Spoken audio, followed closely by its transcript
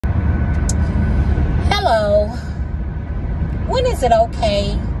So, when is it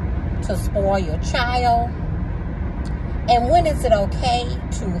okay to spoil your child? And when is it okay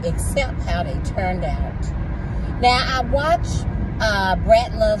to accept how they turned out? Now, I watched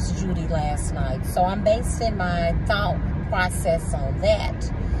Brat Loves Judy last night, so I'm basing my thought process on that.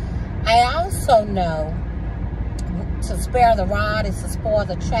 I also know to spare the rod is to spoil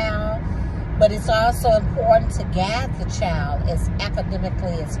the child, but it's also important to guide the child as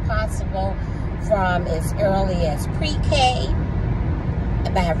academically as possible from as early as pre-K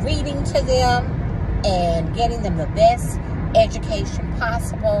by reading to them and getting them the best education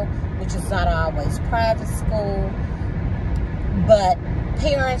possible, which is not always private school, but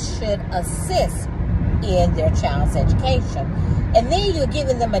parents should assist in their child's education. And then you're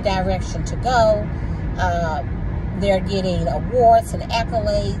giving them a direction to go. They're getting awards and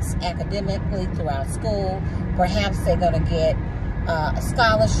accolades academically throughout school. Perhaps they're going to get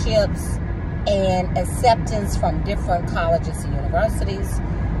scholarships and acceptance from different colleges and universities.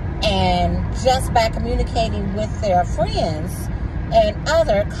 And just by communicating with their friends and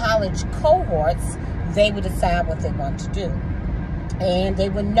other college cohorts, they would decide what they want to do. And they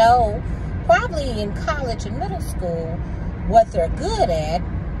would know, probably in college and middle school, what they're good at.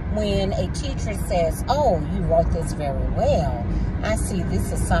 When a teacher says, oh, you wrote this very well. I see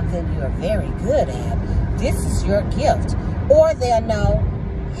this is something you're very good at. This is your gift. Or they'll know,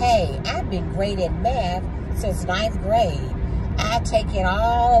 hey, I've been great at math since 9th grade. I've taken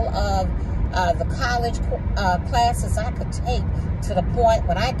all of the college classes I could take to the point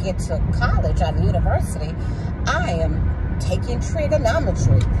when I get to college or the university, I am taking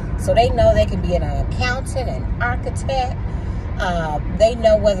trigonometry. So they know they can be an accountant, an architect. They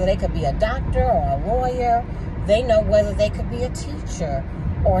know whether they could be a doctor or a lawyer. They know whether they could be a teacher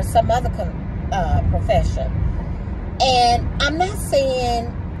or some other profession. And I'm not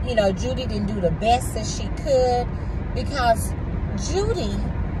saying, you know, Judy didn't do the best that she could, because Judy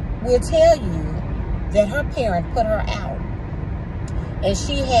will tell you that her parent put her out and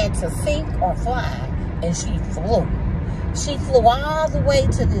she had to sink or fly, and she flew. She flew all the way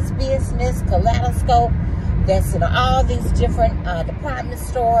to this business, Kaleidoscope, that's in all these different department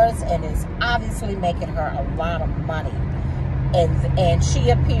stores, and is obviously making her a lot of money. And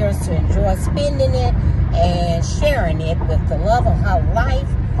she appears to enjoy spending it and sharing it with the love of her life,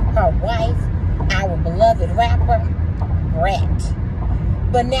 her wife, our beloved rapper, Brat.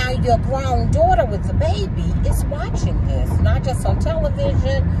 But now your grown daughter with the baby is watching this, not just on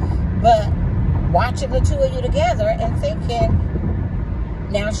television, but watching the two of you together and thinking,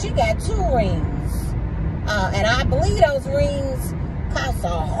 now she got 2 rings. And I believe those rings cost a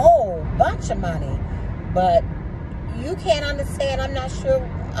whole bunch of money. But you can't understand, I'm not sure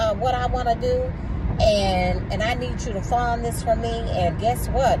what I want to do. And I need you to fund this for me. And guess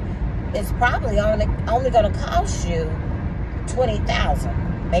what? It's probably only going to cost you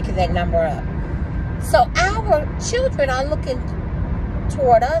 $20,000, making that number up. So our children are looking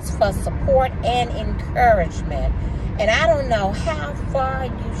toward us for support and encouragement. And I don't know how far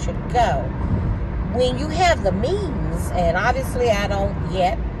you should go. When you have the means, and obviously I don't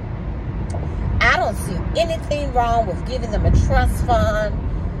yet, I don't see anything wrong with giving them a trust fund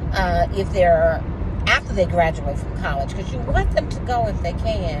if they're, after they graduate from college, because you want them to go if they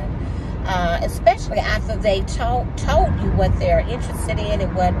can, especially after they told you what they're interested in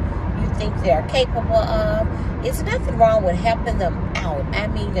and what you think they're capable of. It's nothing wrong with helping them out. I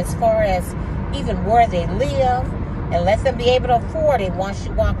mean, as far as even where they live, and let them be able to afford it once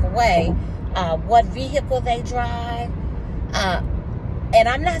you walk away. What vehicle they drive. And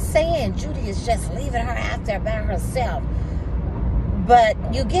I'm not saying Judy is just leaving her out there by herself, but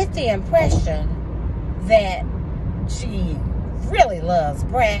you get the impression that she really loves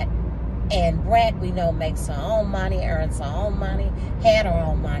Brat, and Brat, we know, makes her own money, earns her own money, had her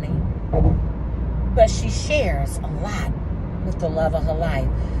own money, but she shares a lot with the love of her life.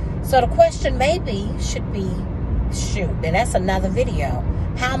 So the question maybe should be, shoot, and that's another video,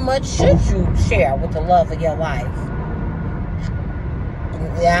 how much should you share with the love of your life?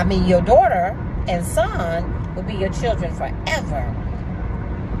 I mean, your daughter and son will be your children forever.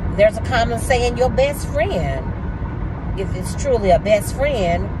 There's a common saying, your best friend, if it's truly a best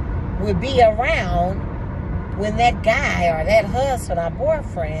friend, will be around when that guy or that husband or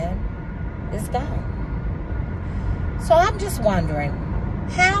boyfriend is gone. So I'm just wondering,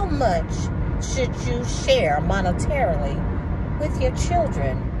 how much should you share monetarily with your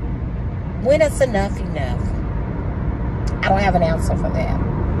children? When is enough enough? I don't have an answer for that.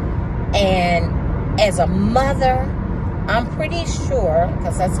 And as a mother, I'm pretty sure,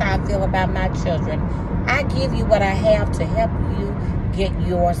 because that's how I feel about my children, I give you what I have to help you get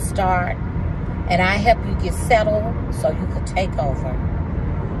your start. And I help you get settled so you could take over.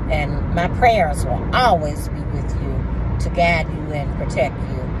 And my prayers will always be with you to guide you and protect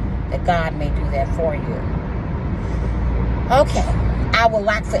you, that God may do that for you. Okay. I would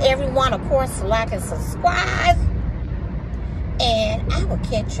like for everyone, of course, to like and subscribe. And I will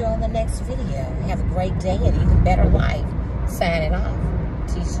catch you on the next video. Have a great day and even better life. Signing off.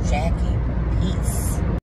 Teach Jackie. Peace.